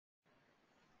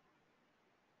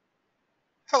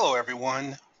Hello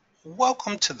everyone.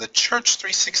 Welcome to the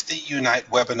Church360 Unite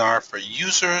webinar for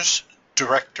users,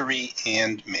 directory,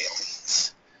 and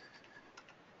mailings.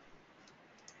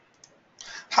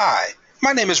 Hi,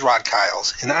 my name is Rod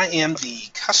Kiles, and I am the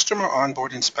Customer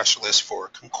Onboarding Specialist for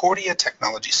Concordia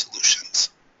Technology Solutions.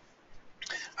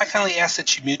 I kindly ask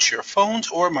that you mute your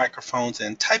phones or microphones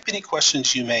and type any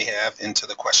questions you may have into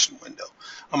the question window.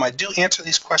 I do answer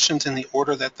these questions in the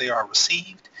order that they are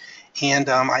received, and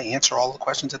I answer all the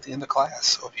questions at the end of class.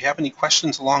 So if you have any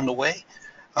questions along the way,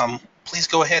 please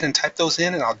go ahead and type those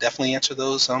in, and I'll definitely answer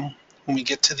those when we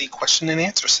get to the question and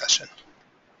answer session.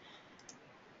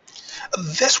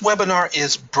 This webinar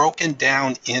is broken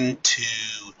down into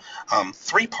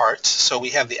three parts. So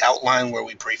we have the outline where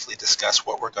we briefly discuss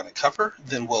what we're going to cover.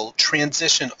 Then we'll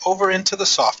transition over into the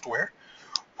software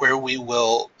where we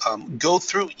will go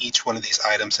through each one of these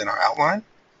items in our outline.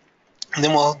 And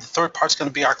then the third part's going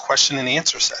to be our question and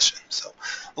answer session. So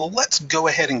let's go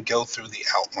ahead and go through the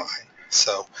outline.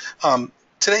 So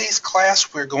today's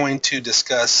class, we're going to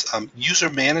discuss user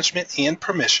management and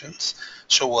permissions.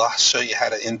 So we'll show you how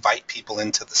to invite people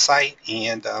into the site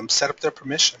and set up their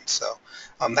permissions. So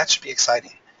that should be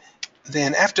exciting.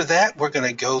 Then after that, we're going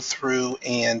to go through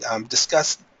and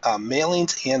discuss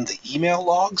mailings and the email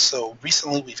logs. So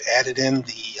recently we've added in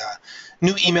the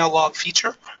new email log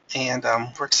feature, and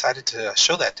we're excited to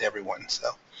show that to everyone. So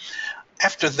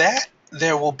after that,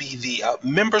 there will be the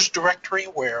members directory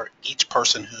where each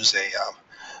person who's a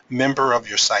member of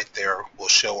your site there will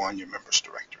show on your members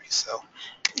directory. So,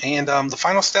 and the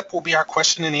final step will be our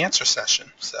question and answer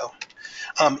session. So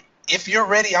if you're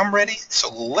ready, I'm ready.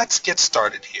 So let's get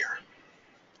started here.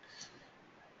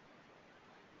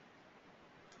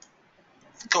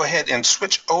 Go ahead and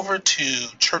switch over to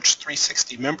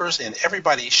Church360 members, and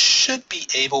everybody should be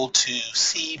able to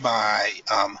see my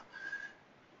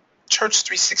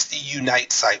Church360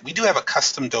 Unite site. We do have a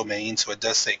custom domain, so it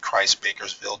does say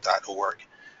christbakersville.org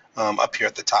up here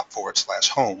at the top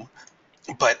 /home.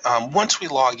 But once we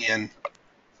log in,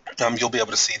 you'll be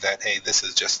able to see that, hey, this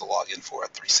is just the login for a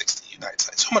 360 Unite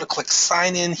site. So I'm going to click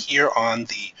sign in here on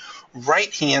the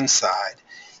right-hand side.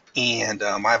 And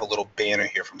I have a little banner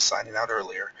here from signing out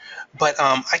earlier. But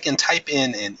I can type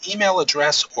in an email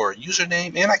address or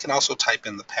username, and I can also type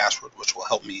in the password, which will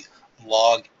help me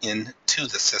log into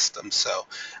the system. So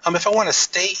if I want to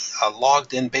stay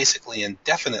logged in basically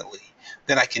indefinitely,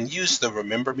 then I can use the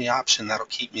Remember Me option. That'll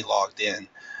keep me logged in.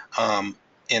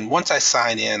 And once I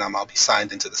sign in, I'll be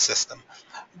signed into the system.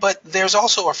 But there's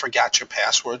also a forgot your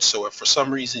password. So if for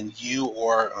some reason you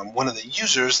or one of the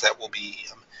users that will be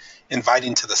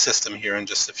inviting to the system here in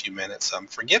just a few minutes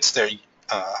forgets their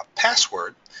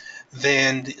password,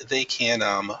 then they can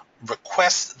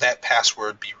request that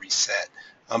password be reset.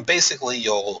 Basically,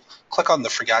 you'll click on the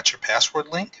forgot your password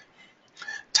link,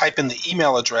 type in the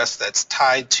email address that's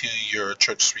tied to your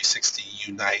Church360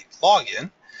 Unite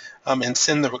login, and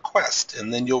send the request,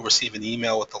 and then you'll receive an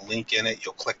email with a link in it.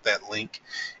 You'll click that link.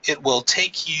 It will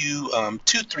take you to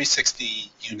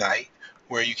 360 Unite,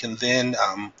 where you can then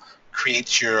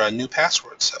create your new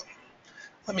password. So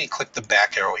let me click the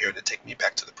back arrow here to take me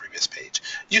back to the previous page.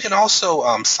 You can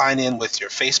also sign in with your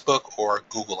Facebook or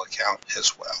Google account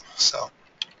as well. So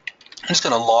I'm just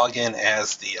going to log in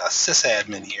as the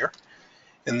sysadmin here,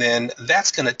 and then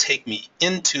that's going to take me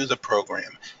into the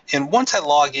program. And once I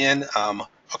log in,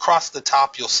 across the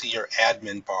top you'll see your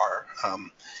admin bar.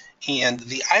 And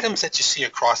the items that you see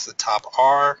across the top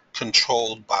are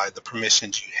controlled by the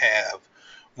permissions you have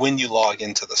when you log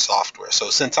into the software. So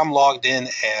since I'm logged in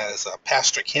as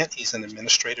Pastor Kent, he's an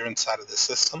administrator inside of the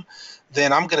system,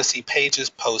 then I'm going to see pages,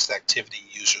 posts, activity,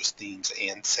 users, themes,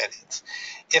 and settings.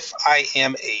 If I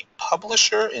am a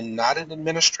publisher and not an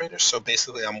administrator, so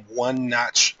basically I'm one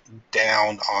notch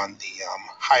down on the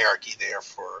hierarchy there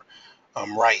for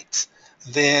rights,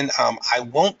 then I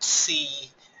won't see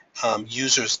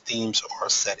users, themes, or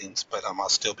settings, but I'll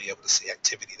still be able to see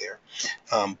activity there,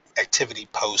 activity,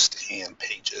 post, and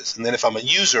pages. And then if I'm a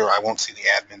user, I won't see the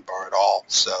admin bar at all.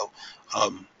 So,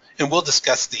 and we'll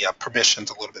discuss the permissions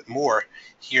a little bit more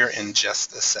here in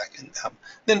just a second.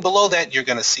 Then below that, you're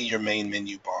going to see your main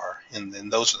menu bar, and then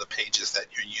those are the pages that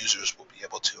your users will be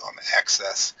able to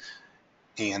access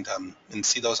and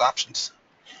see those options.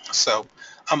 So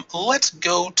let's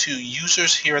go to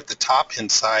users here at the top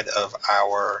inside of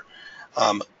our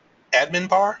admin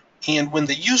bar. And when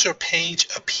the user page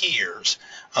appears,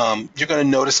 you're going to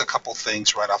notice a couple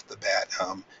things right off the bat.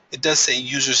 It does say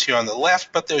users here on the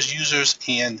left, but there's users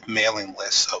and mailing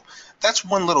lists. So that's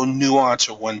one little nuance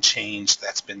or one change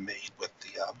that's been made with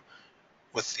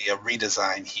the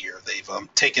redesign here. They've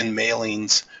taken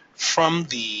mailings from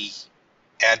the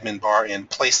admin bar and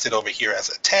placed it over here as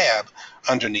a tab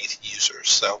underneath users.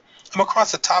 So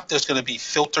across the top, there's going to be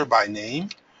filter by name,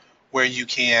 where you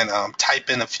can type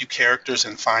in a few characters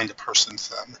and find a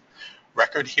person's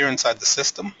record here inside the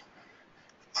system.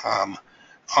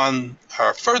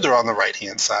 Further on the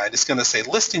right-hand side, it's going to say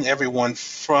listing everyone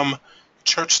from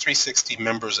Church360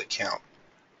 members account.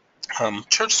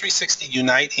 Church360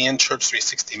 Unite and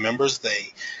Church360 members,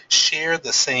 they share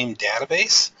the same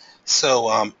database.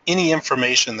 So any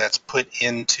information that's put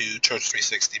into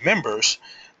Church360 members,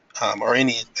 or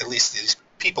any, at least these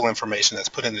people information that's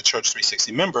put into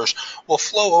Church360 members, will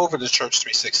flow over to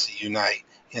Church360 Unite.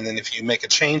 And then if you make a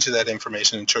change to that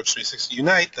information in Church360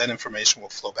 Unite, that information will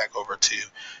flow back over to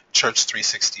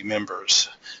Church360 members.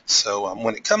 So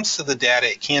when it comes to the data,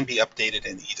 it can be updated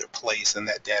in either place, and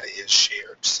that data is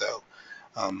shared. So,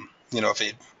 if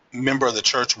a member of the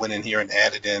church went in here and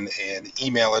added in an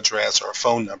email address or a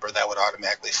phone number, that would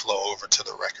automatically flow over to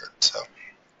the record. So,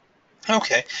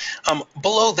 okay.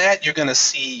 Below that, you're going to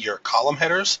see your column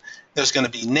headers. There's going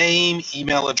to be name,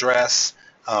 email address,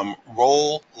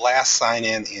 role, last sign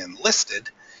in, and listed.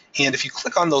 And if you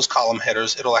click on those column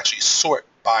headers, it'll actually sort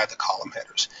by the column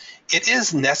headers. It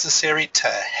is necessary to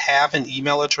have an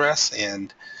email address,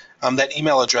 and that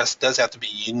email address does have to be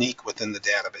unique within the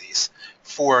database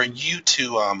for you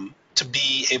to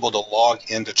be able to log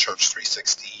into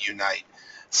Church360 Unite.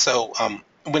 So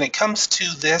when it comes to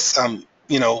this,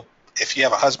 if you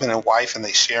have a husband and wife and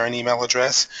they share an email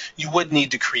address, you would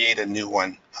need to create a new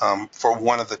one for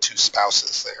one of the two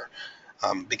spouses there,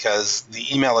 because the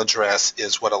email address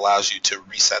is what allows you to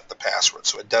reset the password.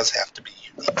 So it does have to be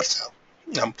unique. So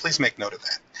please make note of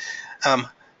that.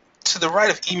 To the right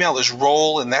of email is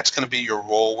role, and that's going to be your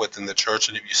role within the church.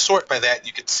 And if you sort by that,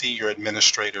 you can see your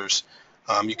administrators.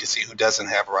 You can see who doesn't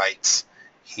have rights.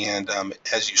 And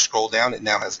as you scroll down, it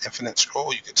now has infinite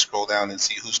scroll. You can scroll down and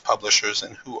see who's publishers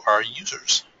and who are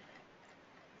users.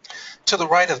 To the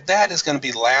right of that is going to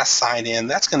be last sign in.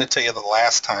 That's going to tell you the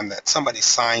last time that somebody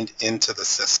signed into the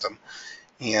system.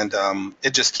 And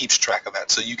it just keeps track of that.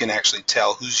 So you can actually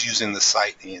tell who's using the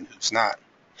site and who's not.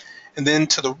 And then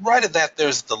to the right of that,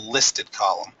 there's the listed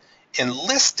column. And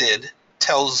listed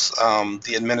tells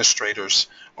the administrators,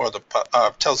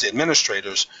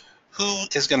 who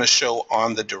is going to show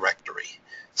on the directory.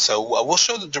 So we'll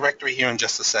show the directory here in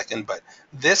just a second, but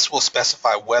this will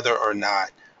specify whether or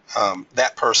not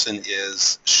that person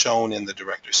is shown in the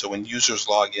directory. So when users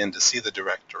log in to see the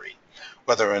directory,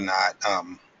 whether or not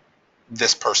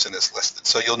this person is listed.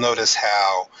 So you'll notice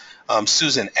how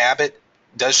Susan Abbott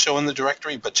does show in the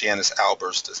directory, but Janice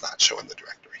Albers does not show in the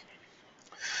directory.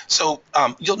 So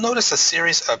you'll notice a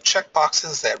series of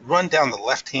checkboxes that run down the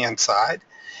left-hand side,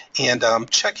 and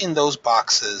checking those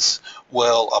boxes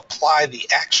will apply the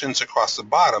actions across the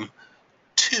bottom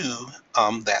to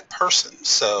that person.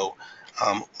 So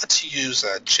let's use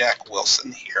Jack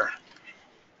Wilson here.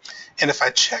 And if I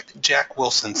check Jack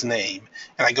Wilson's name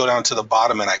and I go down to the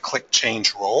bottom and I click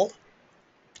change role,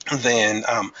 then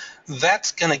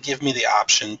that's going to give me the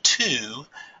option to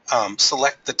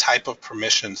select the type of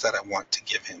permissions that I want to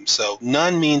give him. So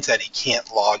none means that he can't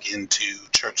log into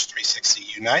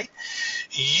Church360 Unite.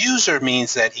 User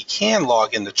means that he can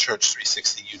log into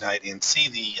Church360 Unite and see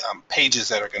the pages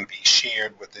that are going to be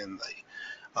shared within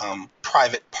the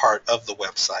private part of the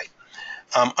website.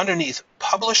 Underneath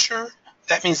publisher,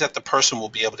 that means that the person will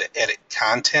be able to edit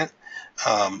content,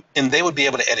 and they would be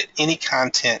able to edit any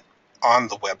content on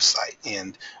the website.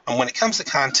 And when it comes to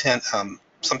content,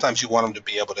 sometimes you want them to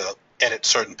be able to edit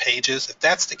certain pages. If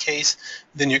that's the case,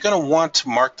 then you're going to want to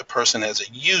mark the person as a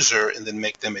user and then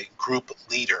make them a group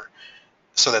leader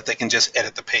so that they can just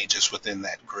edit the pages within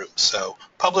that group. So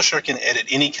publisher can edit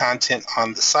any content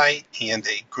on the site, and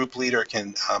a group leader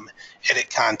can edit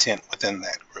content within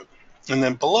that group. And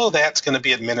then below that's going to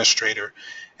be administrator,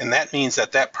 and that means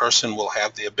that that person will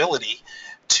have the ability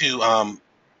to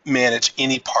manage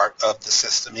any part of the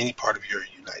system, any part of your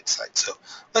Unite site. So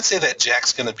let's say that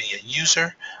Jack's going to be a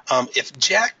user. If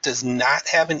Jack does not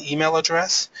have an email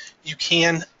address, you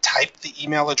can type the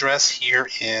email address here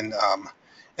in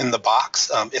the box.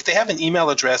 If they have an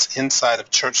email address inside of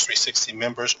Church360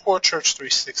 members or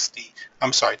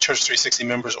Church360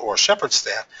 members or Shepherd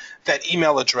staff, that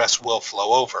email address will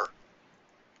flow over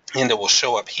and it will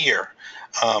show up here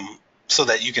so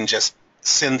that you can just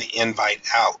send the invite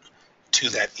out to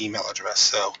that email address.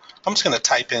 So I'm just going to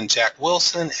type in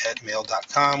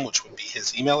jackwilson@mail.com, which would be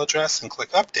his email address, and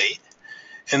click update.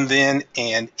 And then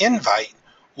an invite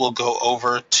will go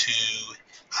over to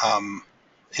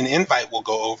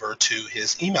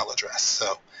his email address.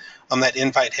 So that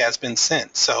invite has been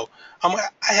sent. So I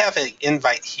have an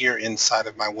invite here inside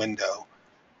of my window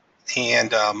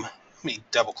And let me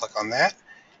double click on that.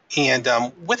 And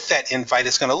with that invite,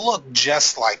 it's going to look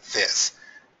just like this.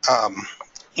 Um,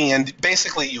 and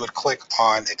basically, you would click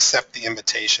on accept the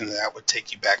invitation, and that would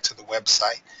take you back to the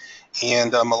website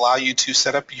and allow you to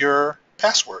set up your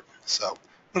password. So I'm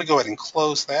going to go ahead and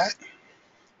close that,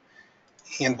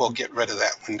 and we'll get rid of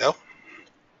that window.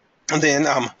 And then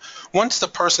once the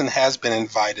person has been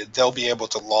invited, they'll be able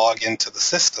to log into the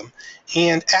system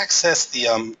and access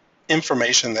the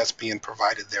information that's being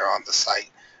provided there on the site.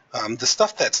 The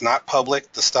stuff that's not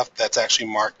public, the stuff that's actually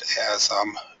marked as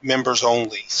members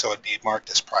only, so it'd be marked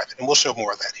as private. And we'll show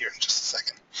more of that here in just a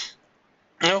second.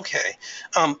 Okay,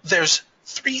 there's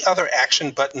three other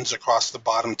action buttons across the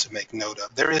bottom to make note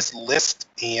of. There is list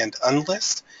and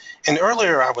unlist. And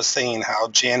earlier I was saying how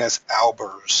Janice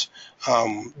Albers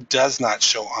does not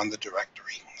show on the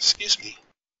directory. Excuse me.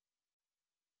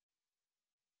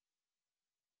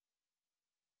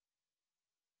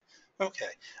 Okay.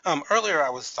 Earlier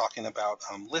I was talking about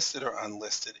listed or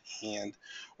unlisted, and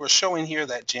we're showing here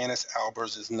that Janice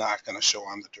Albers is not going to show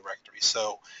on the directory.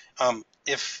 So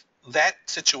if that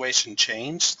situation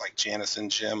changed, like Janice and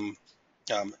Jim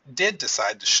did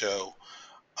decide to show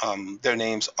their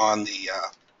names on the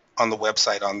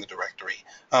website on the directory,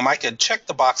 I could check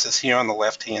the boxes here on the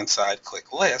left-hand side,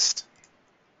 click list,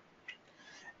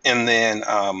 and then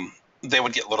they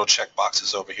would get little check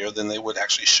boxes over here. Then they would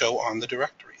actually show on the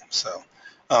directory. So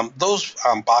those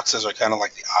boxes are kind of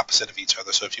like the opposite of each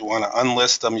other. So if you want to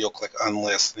unlist them, you'll click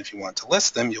unlist. And if you want to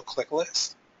list them, you'll click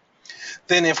list.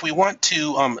 Then if we want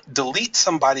to delete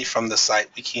somebody from the site,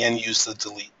 we can use the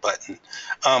delete button.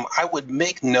 I would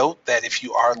make note that if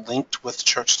you are linked with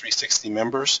Church360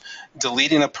 members,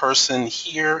 deleting a person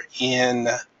here in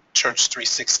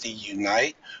Church360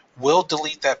 Unite will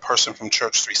delete that person from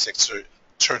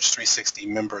Church360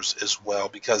 members as well,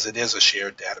 because it is a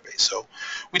shared database. So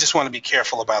we just want to be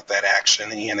careful about that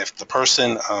action. And if the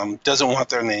person doesn't want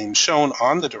their name shown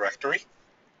on the directory,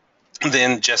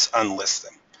 then just unlist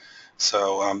them.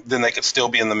 So then they could still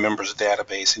be in the members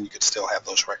database and you could still have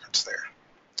those records there.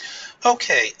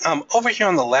 Okay, over here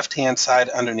on the left-hand side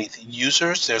underneath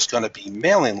users, there's going to be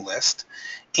mailing list.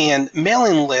 And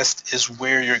mailing list is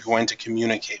where you're going to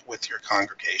communicate with your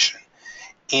congregation.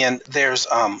 And there's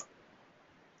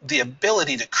the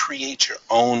ability to create your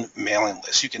own mailing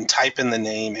list. You can type in the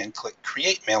name and click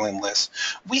create mailing list.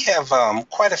 We have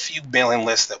quite a few mailing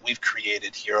lists that we've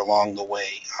created here along the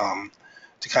way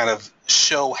to kind of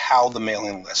show how the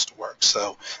mailing list works.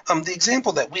 So the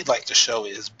example that we'd like to show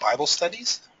is Bible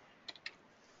studies.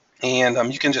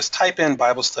 And you can just type in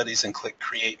Bible studies and click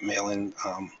create mailing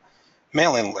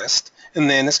list. And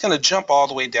then it's going to jump all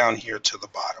the way down here to the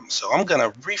bottom. So I'm going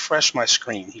to refresh my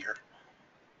screen here.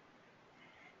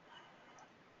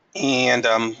 And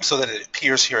so that it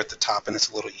appears here at the top and it's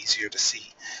a little easier to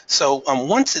see. So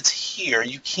once it's here,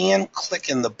 you can click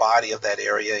in the body of that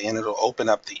area and it'll open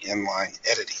up the inline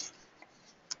editing.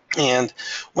 And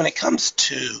when it comes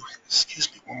to,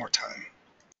 excuse me one more time.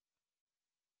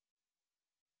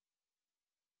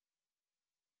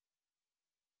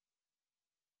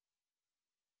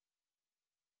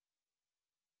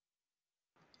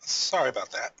 Sorry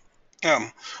about that.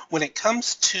 When it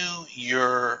comes to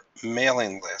your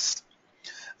mailing list,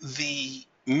 the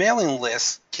mailing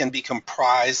list can be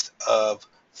comprised of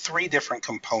three different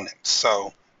components.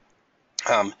 So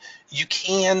you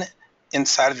can,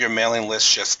 inside of your mailing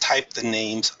list, just type the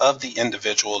names of the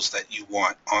individuals that you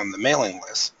want on the mailing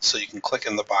list. So you can click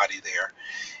in the body there,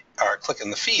 or click in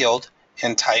the field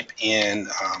and type in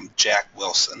Jack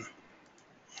Wilson.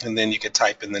 And then you could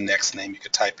type in the next name. You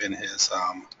could type in his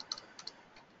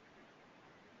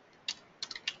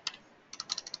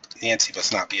Nancy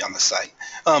must not be on the site.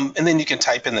 And then you can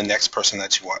type in the next person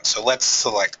that you want. So let's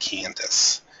select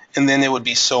Candace. And then it would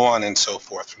be so on and so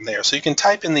forth from there. So you can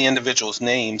type in the individual's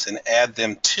names and add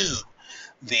them to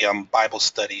the Bible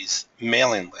Studies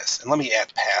mailing list. And let me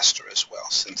add Pastor as well,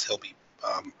 since he'll be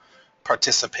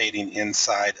participating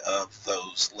inside of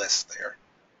those lists there.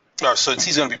 So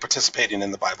he's going to be participating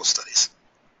in the Bible studies.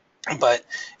 But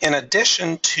in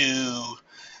addition to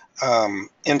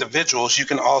individuals, you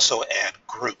can also add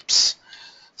groups.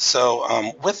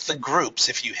 So with the groups,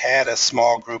 if you had a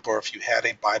small group or if you had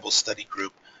a Bible study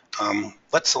group,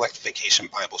 let's select Vacation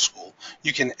Bible School.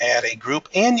 You can add a group,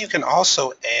 and you can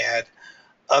also add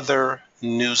other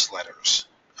newsletters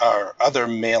or other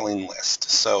mailing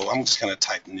lists. So I'm just going to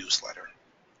type newsletter.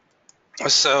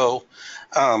 So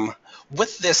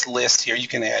with this list here, you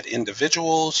can add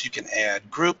individuals, you can add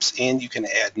groups, and you can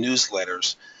add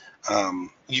newsletters.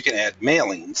 You can add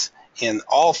mailings, and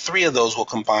all three of those will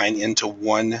combine into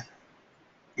one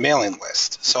mailing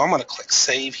list. So I'm going to click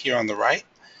Save here on the right.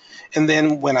 And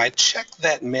then when I check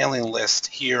that mailing list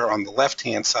here on the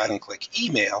left-hand side and click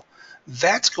Email,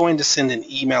 that's going to send an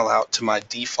email out to my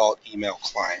default email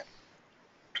client.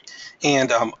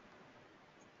 And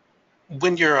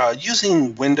when you're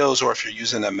using Windows or if you're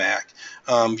using a Mac,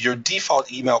 your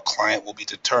default email client will be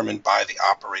determined by the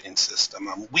operating system.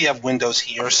 We have Windows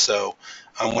here, so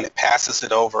when it passes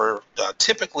it over,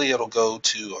 typically it'll go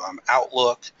to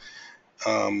Outlook.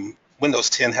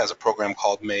 Windows 10 has a program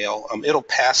called Mail. It'll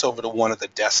pass over to one of the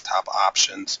desktop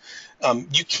options.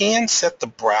 You can set the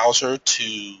browser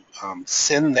to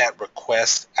send that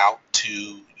request out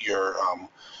to your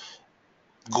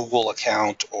Google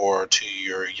account or to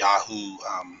your Yahoo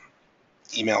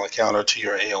email account or to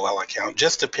your AOL account,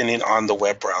 just depending on the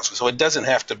web browser. So it doesn't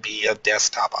have to be a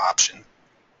desktop option.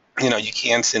 You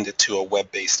can send it to a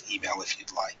web-based email if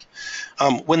you'd like.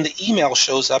 When the email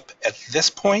shows up at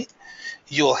this point,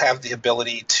 you'll have the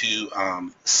ability to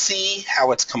see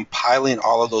how it's compiling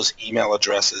all of those email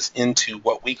addresses into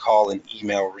what we call an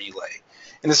email relay.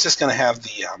 And it's just going to have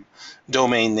the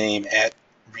domain name at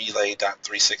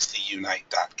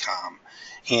relay.360unite.com.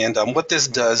 And what this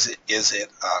does is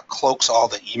it cloaks all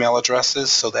the email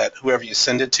addresses so that whoever you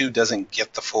send it to doesn't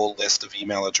get the full list of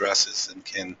email addresses and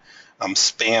can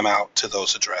spam out to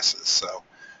those addresses. So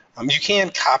you can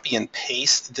copy and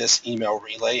paste this email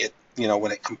relay.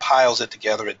 When it compiles it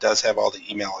together, it does have all the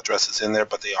email addresses in there,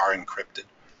 but they are encrypted.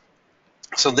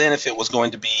 So then if it was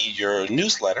going to be your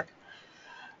newsletter,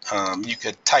 you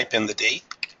could type in the date.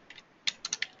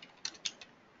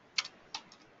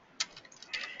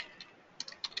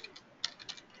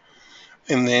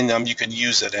 And then you could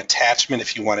use an attachment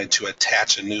if you wanted to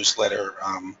attach a newsletter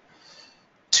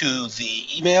to the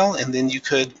email, and then you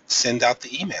could send out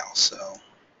the email. So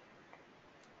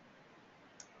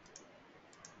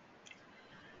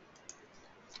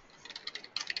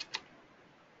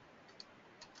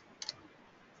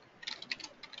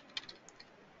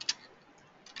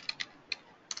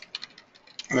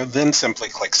then simply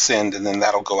click send, and then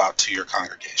that'll go out to your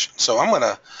congregation. So I'm going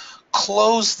to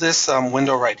close this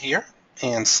window right here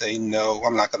and say no,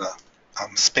 I'm not going to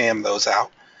spam those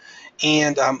out.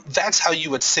 And that's how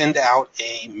you would send out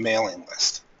a mailing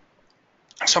list.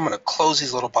 So I'm going to close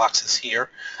these little boxes here.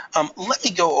 Let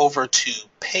me go over to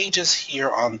Pages here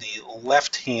on the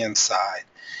left-hand side.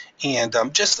 And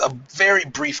just a very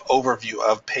brief overview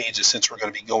of Pages since we're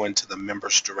going to be going to the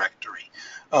members directory.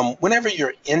 Whenever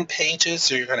you're in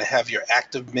Pages, you're going to have your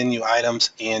active menu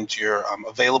items and your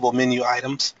available menu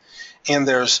items. And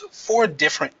there's 4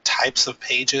 different types of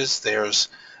pages. There's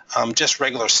just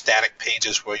regular static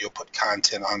pages where you'll put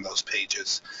content on those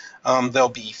pages. There'll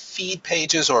be feed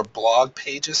pages or blog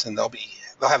pages, and they'll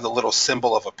have the little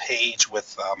symbol of a page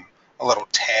with a little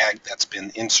tag that's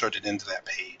been inserted into that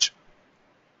page.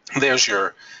 There's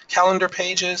your calendar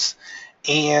pages,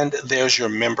 and there's your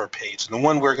member page. And the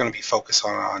one we're going to be focused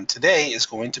on today is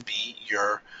going to be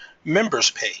your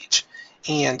members page.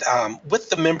 And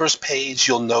with the members page,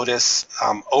 you'll notice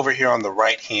over here on the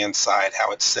right-hand side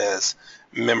how it says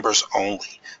members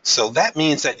only. So that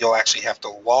means that you'll actually have to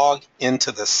log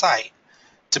into the site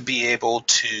to be able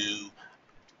to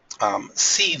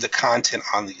see the content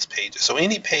on these pages. So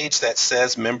any page that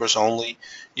says members only,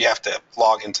 you have to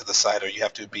log into the site, or you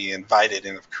have to be invited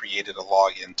and have created a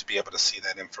login to be able to see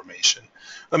that information.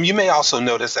 You may also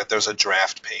notice that there's a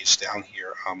draft page down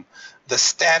here. The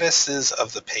statuses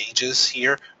of the pages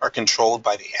here are controlled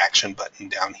by the action button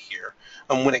down here.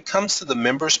 When it comes to the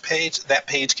members page, that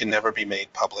page can never be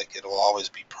made public. It will always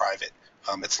be private.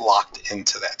 It's locked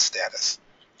into that status.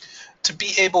 To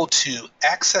be able to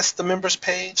access the members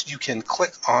page, you can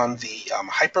click on the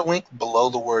hyperlink below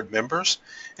the word members,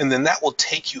 and then that will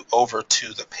take you over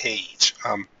to the page.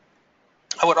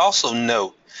 I would also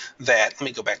note that, let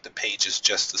me go back to Pages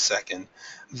just a second,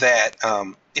 that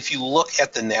if you look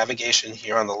at the navigation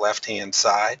here on the left-hand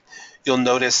side, you'll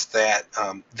notice that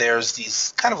there's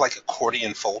these kind of like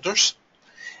accordion folders.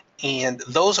 And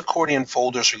those accordion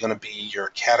folders are going to be your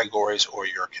categories or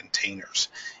your containers.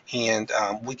 And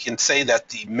we can say that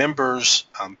the members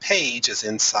page is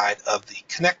inside of the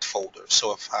Connect folder.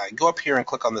 So if I go up here and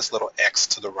click on this little X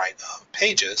to the right of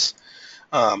Pages,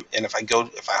 and if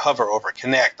I hover over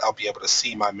Connect, I'll be able to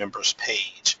see my members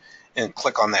page and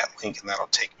click on that link, and that'll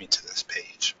take me to this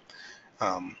page.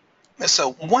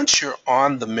 So once you're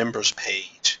on the members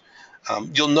page,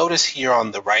 you'll notice here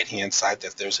on the right-hand side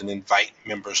that there's an Invite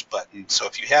Members button. So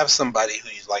if you have somebody who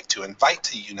you'd like to invite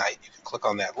to Unite, you can click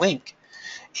on that link,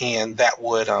 and that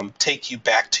would take you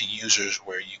back to users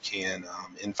where you can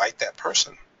invite that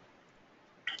person.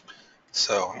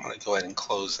 So I'm going to go ahead and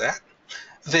close that.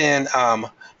 Then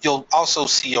you'll also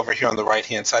see over here on the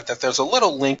right-hand side that there's a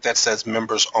little link that says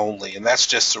members only, and that's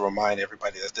just to remind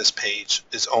everybody that this page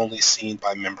is only seen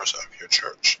by members of your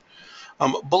church.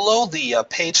 Below the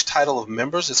page title of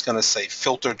members, it's going to say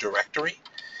filter directory,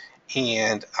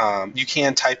 and you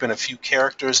can type in a few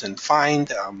characters and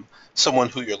find someone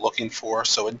who you're looking for.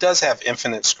 So it does have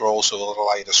infinite scroll, so it'll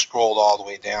allow you to scroll all the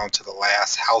way down to the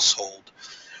last household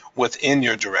within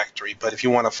your directory. But if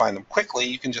you want to find them quickly,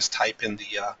 you can just type in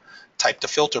the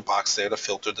filter box there to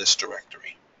filter this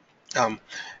directory.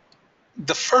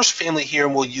 The first family here,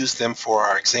 and we'll use them for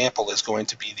our example, is going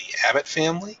to be the Abbott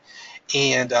family.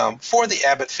 And for the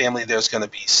Abbott family, there's going to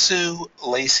be Sue,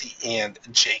 Lacey, and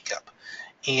Jacob.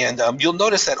 And you'll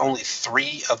notice that only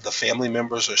 3 of the family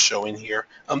members are showing here.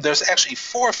 There's actually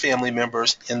 4 family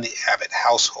members in the Abbott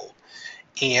household.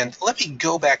 And let me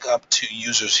go back up to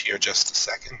users here just a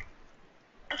second.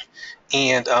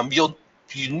 And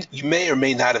you may or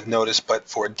may not have noticed, but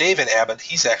for David Abbott,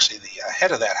 he's actually the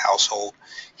head of that household.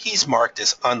 He's marked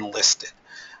as unlisted.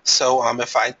 So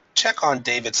if I check on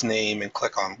David's name and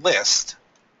click on list,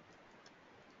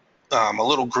 a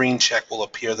little green check will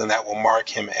appear, then that will mark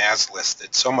him as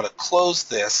listed. So I'm going to close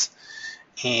this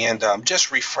and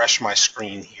just refresh my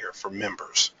screen here for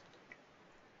members.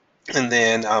 And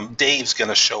then Dave's going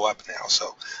to show up now.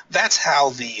 So that's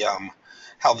how the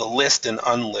list and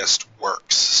unlist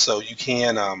works. So you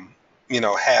can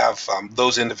have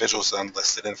those individuals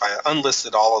unlisted. And if I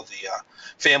unlisted all of the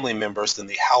family members, then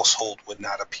the household would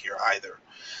not appear either.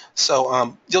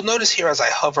 So you'll notice here as I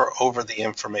hover over the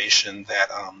information that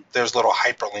there's little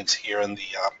hyperlinks here, and the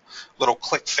little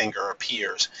click finger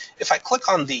appears. If I click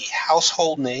on the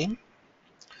household name,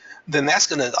 then that's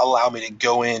going to allow me to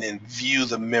go in and view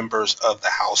the members of the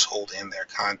household and their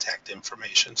contact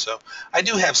information. So I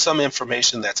do have some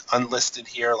information that's unlisted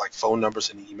here, like phone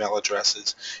numbers and email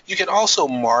addresses. You can also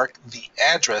mark the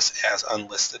address as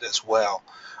unlisted as well.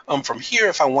 From here,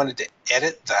 if I wanted to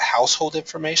edit the household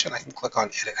information, I can click on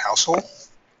Edit Household,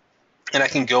 and I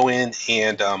can go in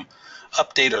and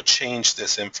update or change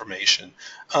this information.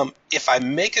 If I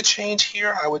make a change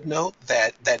here, I would note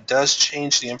that that does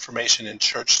change the information in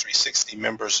Church360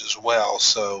 members as well.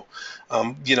 So,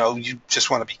 you just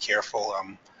want to be careful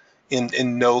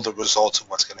and know the results of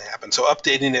what's going to happen. So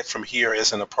updating it from here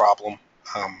isn't a problem.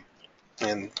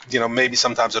 And maybe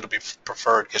sometimes it'll be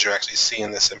preferred because you're actually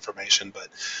seeing this information, but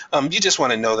you just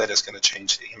want to know that it's going to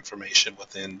change the information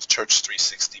within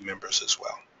Church360 members as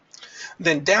well.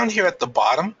 Then down here at the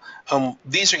bottom,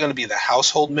 these are going to be the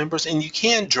household members, and you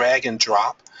can drag and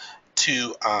drop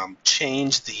to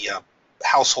change the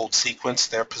household sequence,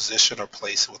 their position or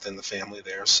place within the family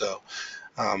there. So,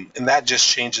 and that just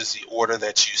changes the order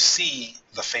that you see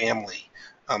the family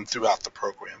throughout the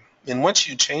program. And once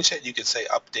you change that, you could say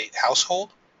Update Household.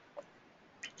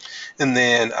 And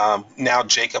then now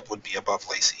Jacob would be above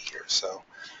Lacey here. So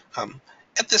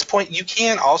at this point, you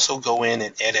can also go in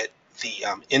and edit the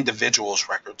individual's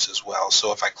records as well.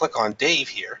 So if I click on Dave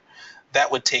here,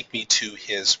 that would take me to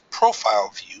his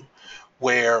profile view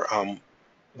where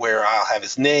I'll have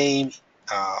his name,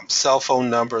 cell phone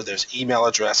number, there's email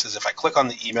addresses. If I click on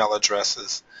the email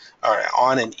addresses or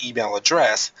on an email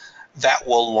address, that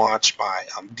will launch my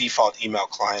default email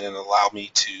client and allow me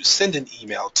to send an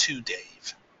email to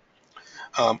Dave.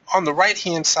 On the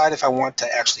right-hand side, if I want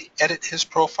to actually edit his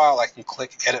profile, I can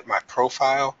click Edit My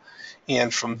Profile,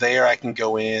 and from there I can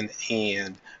go in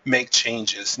and make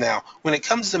changes. Now, when it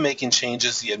comes to making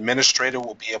changes, the administrator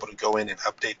will be able to go in and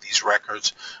update these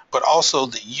records, but also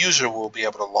the user will be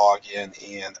able to log in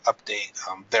and update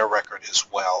their record as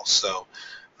well. So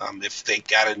if they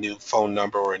got a new phone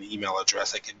number or an email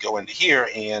address, they could go into here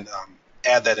and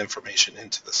add that information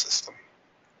into the system.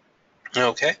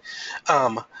 Okay,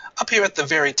 up here at the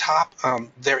very top,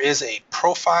 there is a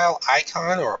profile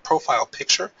icon or a profile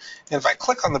picture. And if I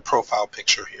click on the profile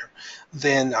picture here,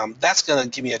 then that's going to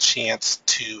give me a chance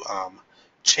to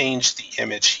change the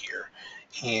image here.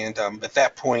 And at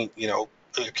that point,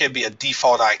 it could be a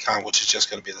default icon, which is just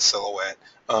going to be the silhouette.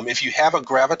 If you have a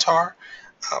gravatar,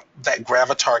 that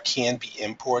gravatar can be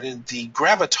imported. The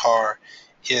gravatar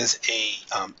is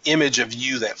a image of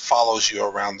you that follows you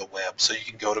around the web. So you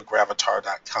can go to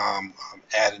gravatar.com,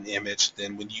 add an image,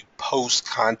 then when you post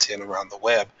content around the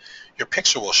web, your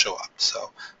picture will show up. So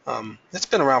it's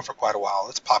been around for quite a while.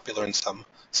 It's popular in some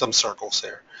circles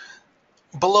there.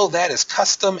 Below that is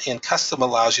custom, and custom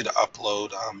allows you to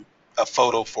upload a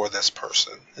photo for this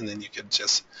person. And then you can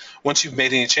just, once you've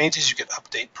made any changes, you can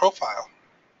update profile.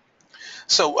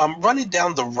 So running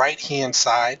down the right-hand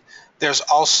side, there's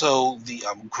also the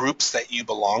groups that you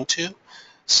belong to.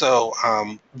 So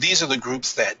these are the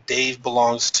groups that Dave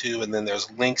belongs to, and then there's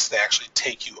links that actually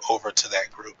take you over to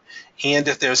that group. And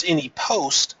if there's any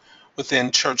post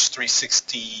within Church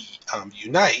 360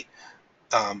 Unite,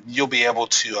 you'll be able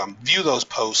to view those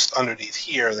posts underneath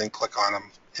here, and then click on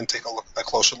them and take a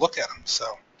closer look at them. So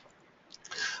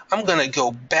I'm going to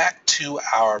go back to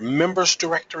our members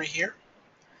directory here.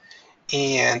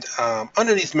 And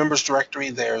underneath members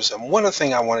directory, there's one other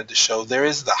thing I wanted to show. There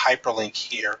is the hyperlink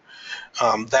here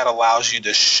that allows you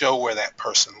to show where that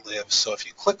person lives. So if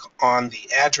you click on the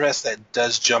address, that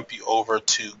does jump you over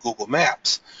to Google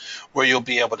Maps, where you'll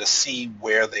be able to see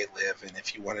where they live. And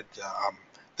if you wanted to,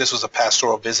 this was a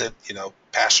pastoral visit,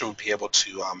 pastor would be able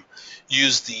to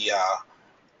use the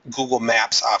Google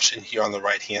Maps option here on the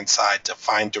right-hand side to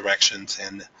find directions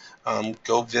and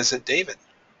go visit David.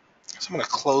 So I'm going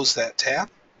to close that tab.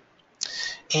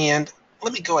 And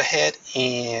let me go ahead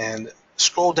and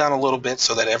scroll down a little bit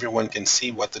so that everyone can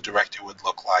see what the directory would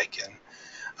look like.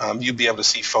 And you'll be able to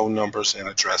see phone numbers and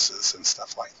addresses and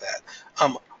stuff like that.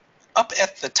 Up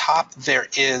at the top, there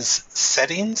is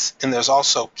settings, and there's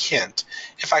also Kent.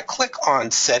 If I click on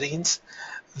settings,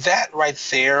 that right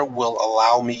there will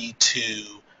allow me to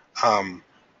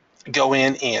go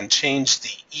in and change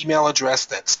the email address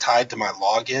that's tied to my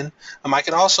login. I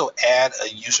can also add a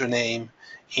username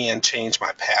and change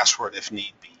my password if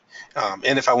need be.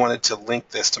 And if I wanted to link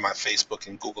this to my Facebook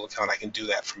and Google account, I can do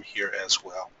that from here as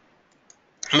well.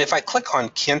 If I click on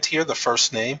Kent here, the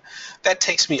first name, that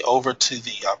takes me over to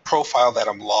the profile that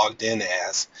I'm logged in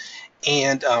as.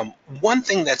 And one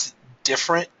thing that's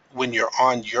different when you're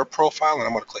on your profile, and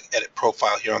I'm going to click Edit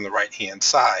Profile here on the right-hand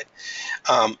side,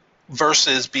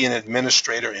 versus being an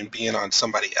administrator and being on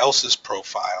somebody else's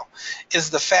profile, is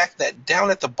the fact that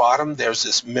down at the bottom there's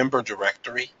this member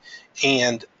directory,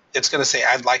 and it's going to say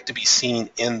I'd like to be seen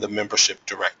in the membership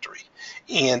directory.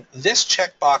 And this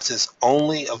checkbox is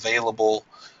only available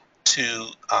to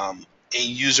a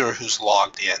user who's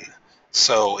logged in.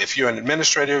 So if you're an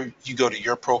administrator, you go to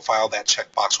your profile, that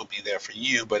checkbox will be there for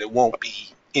you, but it won't be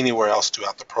anywhere else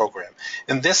throughout the program.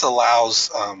 And this allows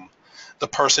the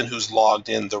person who's logged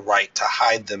in the right to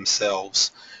hide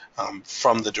themselves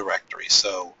from the directory.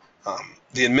 So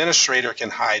the administrator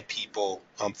can hide people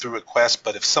through request,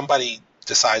 but if somebody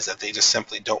decides that they just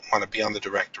simply don't want to be on the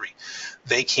directory,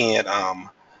 they can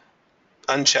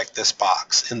uncheck this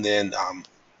box, and then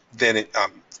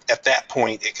at that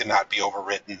point it cannot be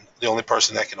overwritten. The only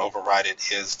person that can override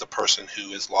it is the person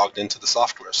who is logged into the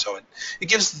software. So it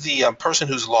gives the person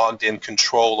who's logged in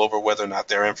control over whether or not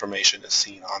their information is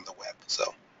seen on the web.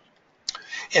 So,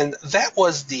 and that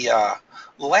was the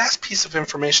last piece of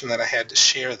information that I had to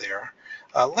share there.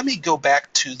 Let me go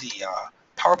back to the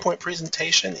PowerPoint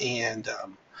presentation and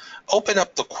open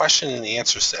up the question and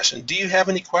answer session. Do you have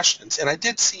any questions? And I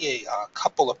did see a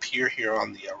couple appear here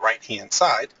on the right-hand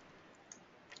side.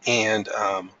 And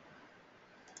let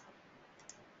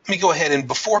me go ahead, and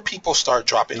before people start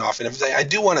dropping off and everything, I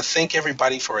do want to thank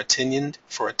everybody for attending.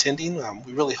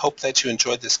 We really hope that you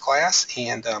enjoyed this class.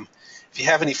 And if you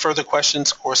have any further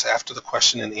questions, of course, after the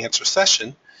question and answer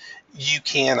session, you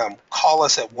can call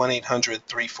us at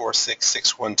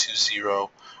 1-800-346-6120,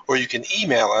 or you can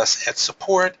email us at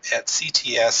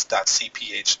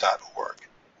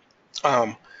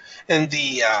support@cts.cph.org. And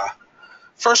the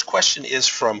first question is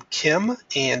from Kim,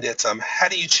 and it's how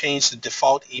do you change the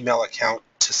default email account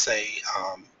to say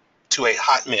to a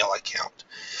Hotmail account?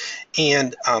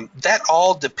 And that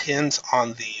all depends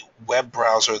on the web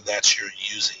browser that you're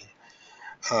using.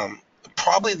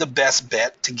 Probably the best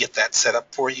bet to get that set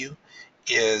up for you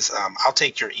is I'll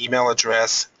take your email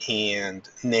address and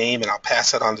name, and I'll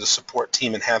pass it on to the support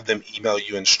team and have them email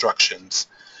you instructions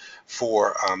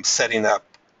for setting up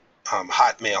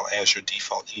Hotmail as your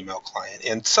default email client.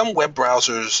 And some web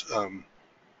browsers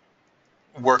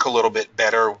work a little bit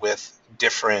better with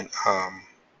different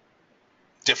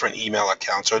email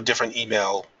accounts or different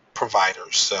email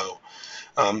providers. So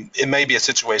it may be a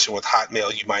situation with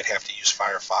Hotmail, you might have to use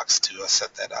Firefox to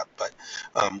set that up. But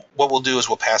what we'll do is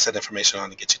we'll pass that information on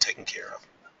to get you taken care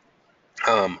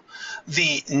of.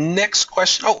 The next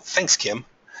question, thanks, Kim.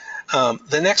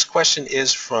 The next question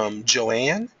is from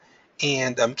Joanne.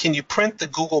 And can you print the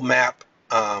Google map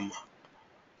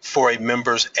for a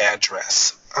member's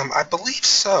address? I believe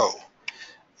so.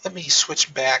 Let me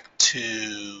switch back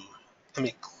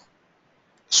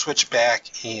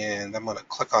and I'm going to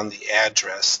click on the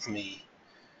address.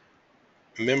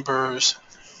 Members.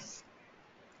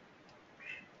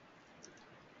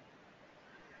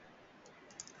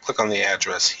 Click on the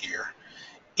address here.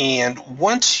 And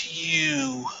once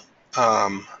you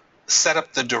set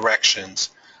up the directions,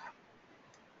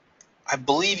 I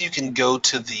believe you can go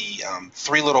to the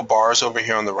three little bars over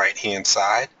here on the right-hand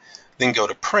side, then go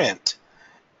to print,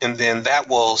 and then that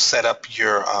will set up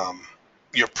your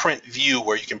print view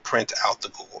where you can print out the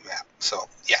Google map. So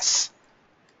yes.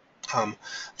 Um,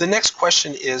 the next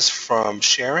question is from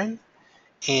Sharon,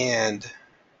 and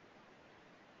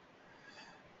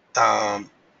um,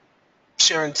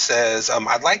 Sharon says,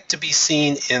 I'd like to be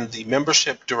seen in the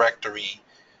membership directory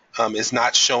is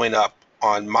not showing up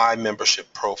on my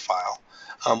membership profile.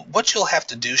 What you'll have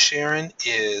to do, Sharon,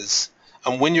 is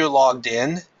when you're logged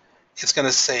in, it's going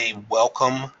to say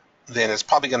welcome, then it's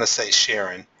probably going to say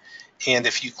Sharon. And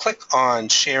if you click on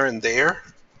Sharon there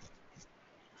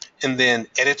and then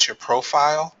edit your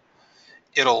profile,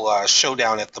 it'll show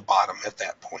down at the bottom at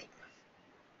that point.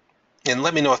 And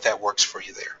let me know if that works for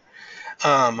you there.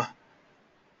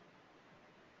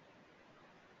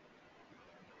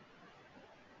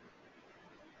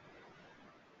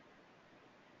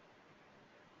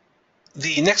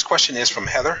 The next question is from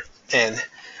Heather, and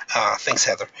thanks,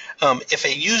 Heather. If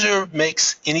a user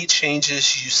makes any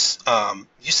changes,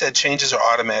 you said changes are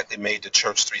automatically made to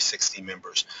Church360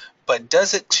 members, but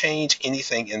does it change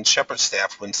anything in Shepherd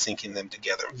staff when syncing them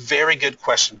together? Very good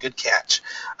question, good catch.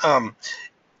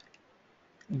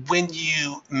 When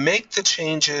you make the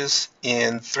changes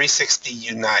in 360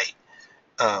 Unite,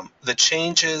 the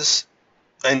changes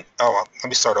and let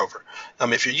me start over.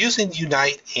 If you're using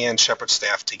Unite and Shepherd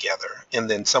staff together, and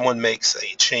then someone makes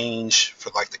a change for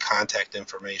like the contact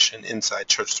information inside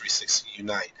Church360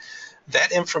 Unite,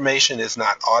 that information is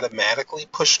not automatically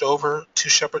pushed over to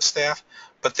Shepherd staff,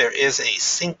 but there is a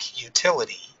sync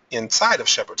utility inside of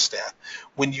Shepherd staff.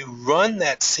 When you run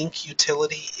that sync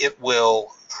utility, it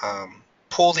will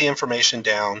pull the information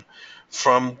down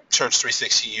from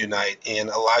Church360 Unite and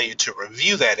allow you to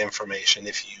review that information.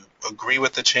 If you agree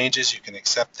with the changes, you can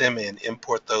accept them and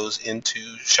import those into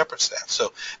Shepherd staff.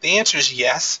 So the answer is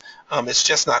yes. It's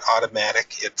just not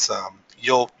automatic. It's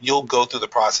you'll go through the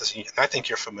process. And I think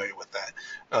you're familiar with that,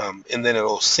 and then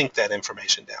it'll sync that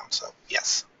information down. So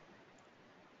yes.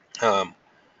 Oh,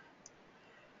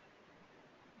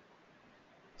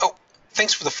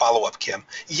 thanks for the follow-up, Kim.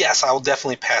 Yes, I will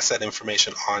definitely pass that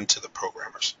information on to the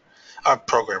programmers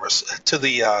to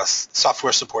the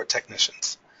software support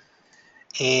technicians.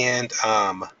 And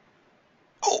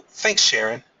oh, thanks,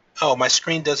 Sharon. Oh, my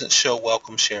screen doesn't show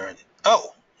welcome, Sharon.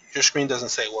 Oh, your screen doesn't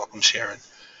say welcome, Sharon.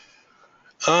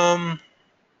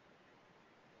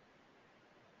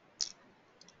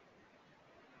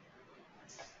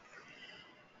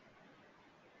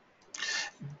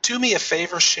 Do me a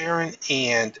favor, Sharon,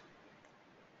 and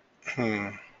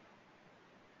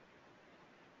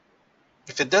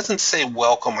if it doesn't say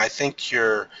welcome, I think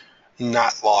you're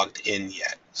not logged in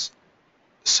yet.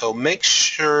 So make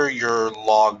sure you're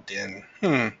logged in.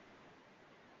 That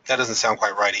doesn't sound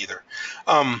quite right either.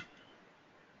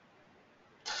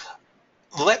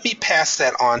 Let me pass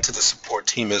that on to the support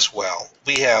team as well.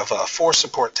 We have 4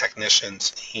 support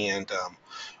technicians, and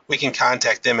we can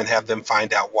contact them and have them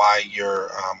find out why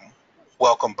your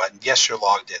welcome button. Yes, you're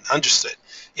logged in. Understood.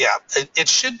 Yeah, it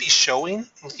should be showing,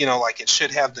 like it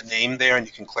should have the name there, and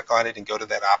you can click on it and go to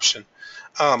that option.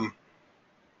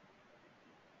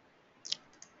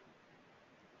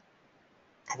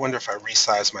 I wonder if I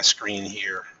resize my screen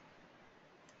here,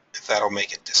 if that'll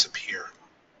make it disappear.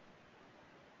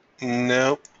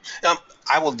 Nope.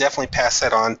 I will definitely pass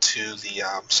that on to the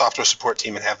software support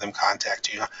team and have them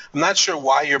contact you. I'm not sure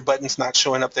why your button's not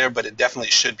showing up there, but it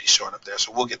definitely should be showing up there,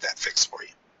 so we'll get that fixed for you.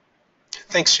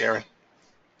 Thanks, Sharon.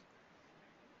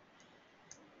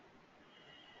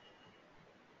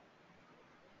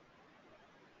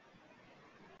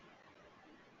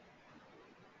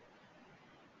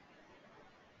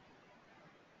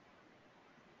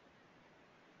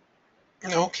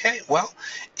 Okay, well,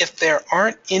 if there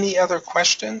aren't any other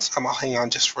questions, I'll hang on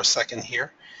just for a second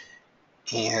here.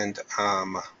 And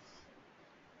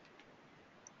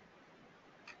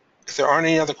if there aren't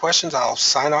any other questions, I'll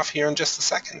sign off here in just a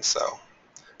second. So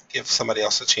give somebody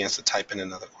else a chance to type in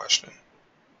another question.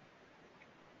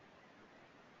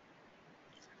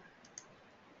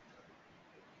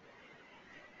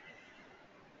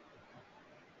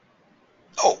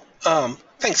 Oh,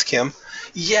 thanks, Kim.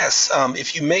 Yes,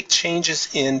 if you make changes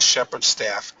in Shepherd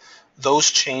staff,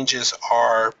 those changes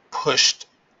are pushed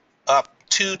up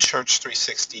to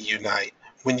Church360 Unite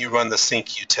when you run the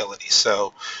sync utility.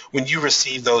 So when you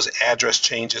receive those address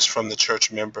changes from the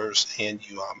church members and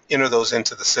you enter those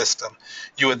into the system,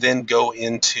 you would then go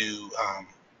into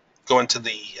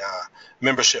the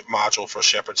membership module for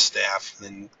Shepherd staff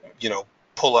and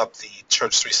pull up the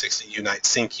Church360 Unite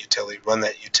sync utility, run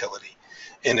that utility,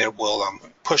 and it will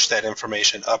push that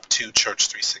information up to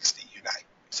Church360 Unite.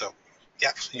 So,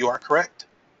 yeah, you are correct.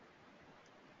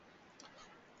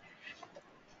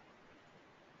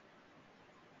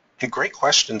 And great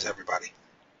questions, everybody.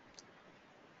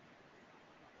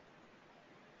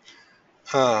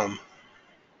 Um,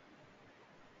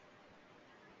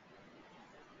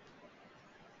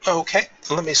 okay,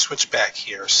 let me switch back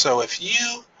here. So if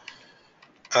you,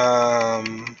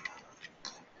 um,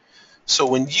 so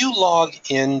when you log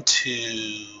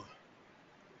into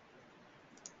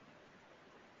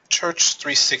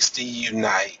Church360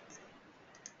 Unite,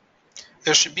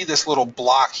 there should be this little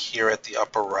block here at the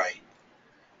upper right,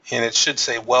 and it should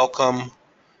say welcome,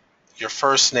 your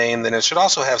first name, then it should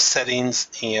also have settings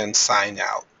and sign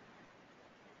out.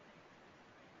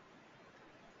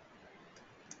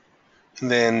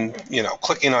 And then,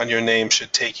 clicking on your name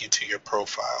should take you to your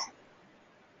profile.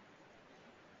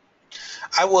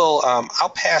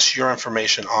 I'll pass your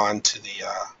information on to the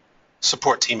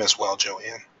support team as well,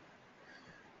 Joanne.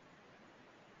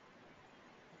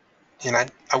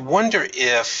 And I wonder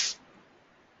if,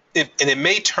 and it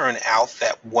may turn out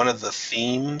that one of the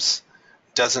themes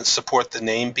doesn't support the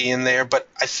name being there, but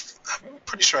I'm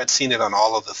pretty sure I'd seen it on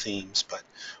all of the themes. But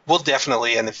we'll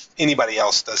definitely, and if anybody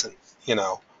else doesn't,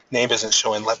 name isn't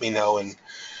showing, let me know, and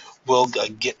we'll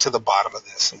get to the bottom of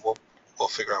this, and we'll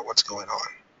figure out what's going on.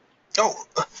 Oh,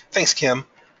 thanks, Kim.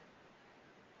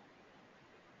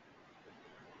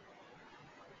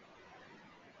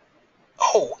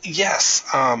 Oh, yes.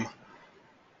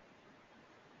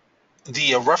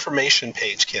 The Reformation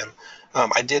page, Kim.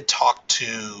 I did talk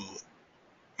to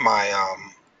my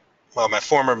my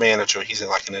former manager. He's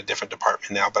in a different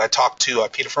department now, but I talked to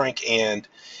Peter Frank, and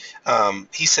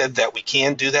he said that we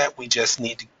can do that. We just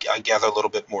need to gather a little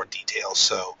bit more details.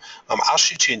 So I'll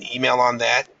shoot you an email on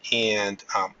that, and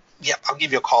yeah, I'll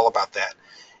give you a call about that,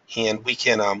 and we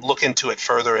can look into it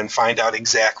further and find out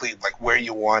exactly where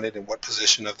you want it and what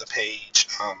position of the page,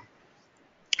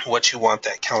 what you want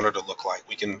that counter to look like.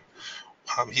 We can.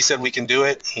 He said we can do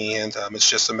it, and it's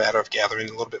just a matter of gathering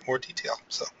a little bit more detail.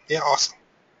 So yeah, awesome.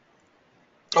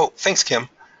 Oh, thanks, Kim.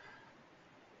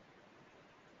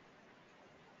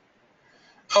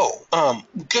 Oh,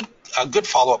 good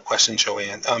follow-up question,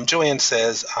 Joanne. Joanne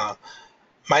says,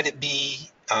 might it be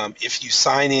if you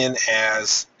sign in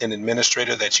as an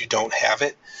administrator that you don't have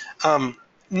it?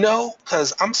 No,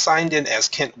 because I'm signed in as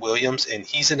Kent Williams, and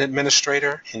he's an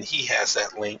administrator, and he has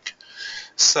that link.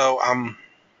 So I'm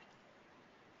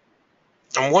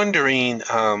wondering,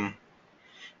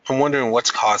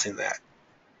 what's causing that.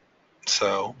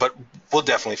 So, but we'll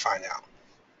definitely find out.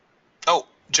 Oh,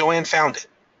 Joanne found it.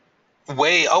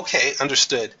 Okay,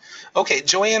 understood. Okay,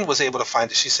 Joanne was able to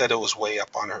find it. She said it was way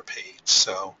up on her page.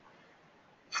 So,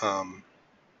 um,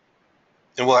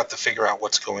 and we'll have to figure out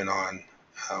what's going on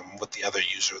with the other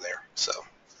user there. So,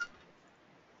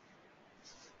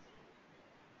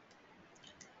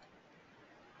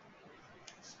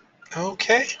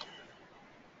 okay,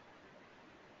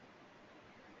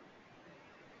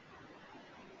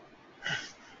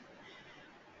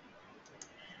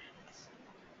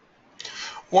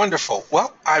 wonderful.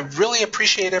 Well, I really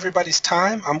appreciate everybody's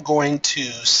time. I'm going to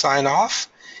sign off,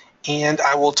 and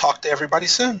I will talk to everybody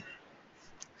soon.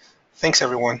 Thanks,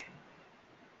 everyone.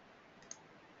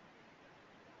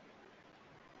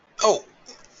 Oh,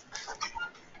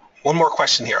 one more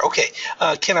question here. Okay,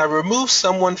 can I remove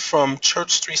someone from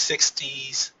Church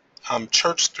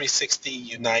 360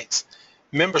 Unites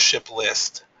membership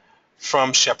list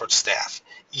from Shepherd staff?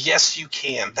 Yes, you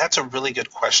can. That's a really good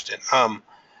question.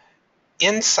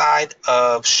 Inside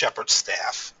of Shepherd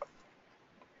staff,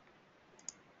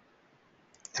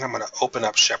 and I'm going to open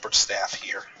up Shepherd staff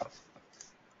here.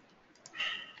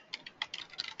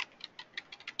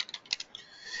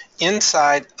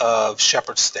 Inside of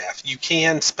Shepherd staff, you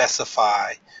can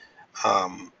specify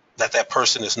that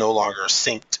person is no longer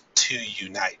synced to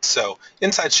Unite. So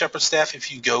inside Shepherd staff,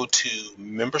 if you go to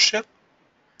membership,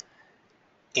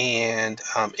 and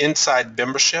inside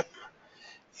membership,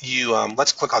 you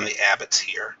let's click on the Abbots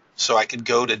here. So I could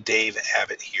go to Dave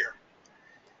Abbott here.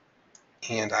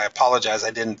 And I apologize, I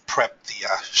didn't prep the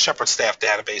Shepherd staff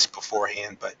database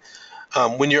beforehand, but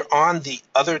when you're on the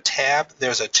other tab,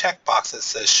 there's a checkbox that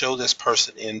says show this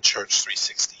person in Church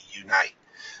 360 Unite.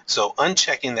 So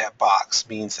unchecking that box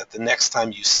means that the next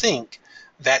time you sync,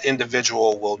 that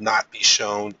individual will not be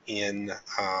shown in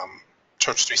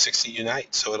Church 360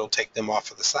 Unite, so it'll take them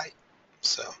off of the site.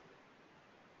 So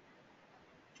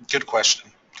good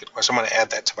question. Good question. I'm going to add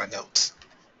that to my notes.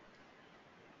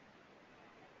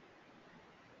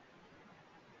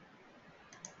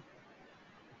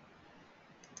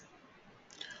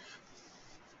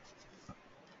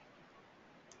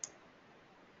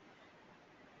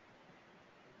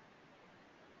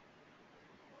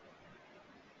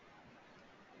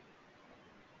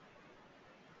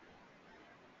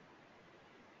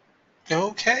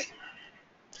 Okay,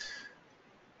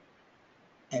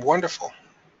 wonderful.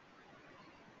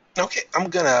 Okay, I'm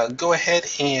gonna go ahead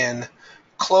and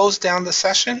close down the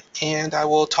session, and I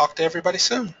will talk to everybody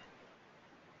soon.